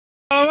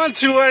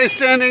much. We are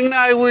standing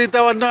now with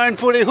our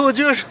 940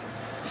 Hujur.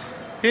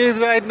 He is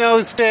right now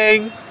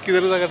staying.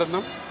 Kidhar jagah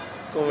naam?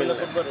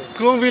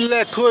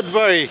 Kumillha,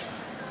 kortvari.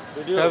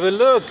 Have a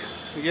look.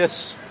 Yes.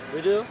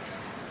 Video?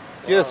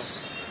 Yes.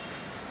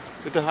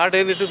 It's a hard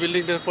end to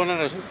building the corner.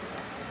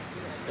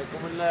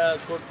 kumillha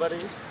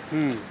kortvari.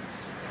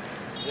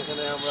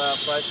 যেখানে আমরা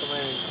প্রায়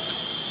সময়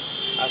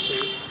আসি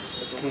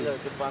কুমিল্লার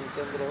একটি পান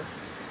কেন্দ্র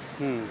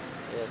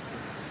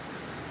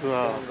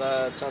আমরা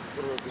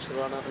চাঁদপুর অফিসে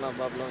রওনা হলাম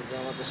ভাবলাম যে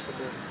আমাদের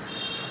সাথে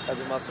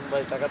কাজী মাসুম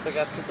ভাই ঢাকা থেকে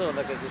আসছে তো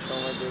ওনাকে একটু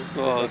সময় দিই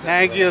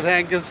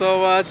thank you so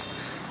much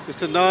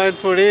Mr.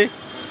 Noyanpuri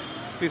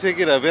পিছে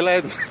কি রা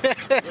Belayet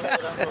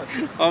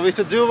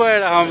Mr.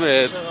 Jubair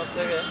Ahmed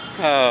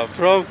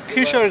from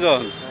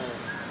Kisharganj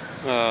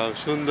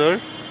সুন্দর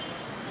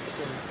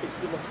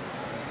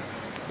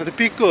The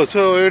Pico,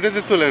 so it is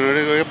the Tulan,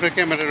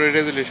 camera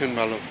resolution.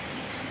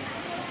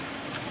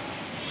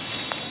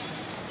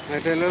 I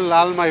tell you,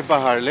 Lal Mai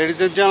Pahar. Ladies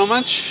and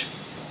gentlemen,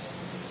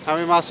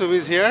 Ami Masum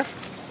is here.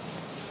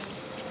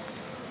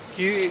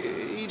 He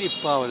is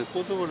power.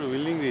 What about the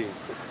building?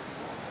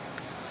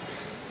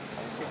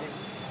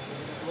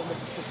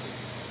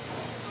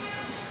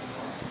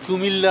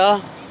 Kumillha,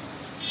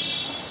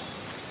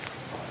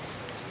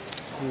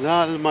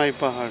 Lal Mai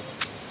Pahar.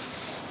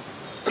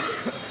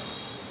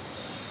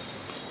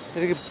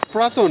 এটা কি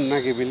পুরাতন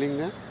নাকি building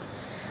না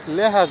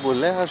লেখা গো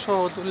লেখা সহ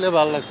তুললে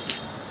ভালো লাগছে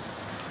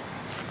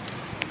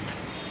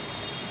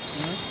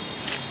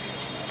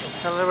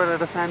খেলার বেলা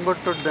একটা সাইনবোর্ড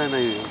টোট দেয়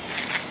নাই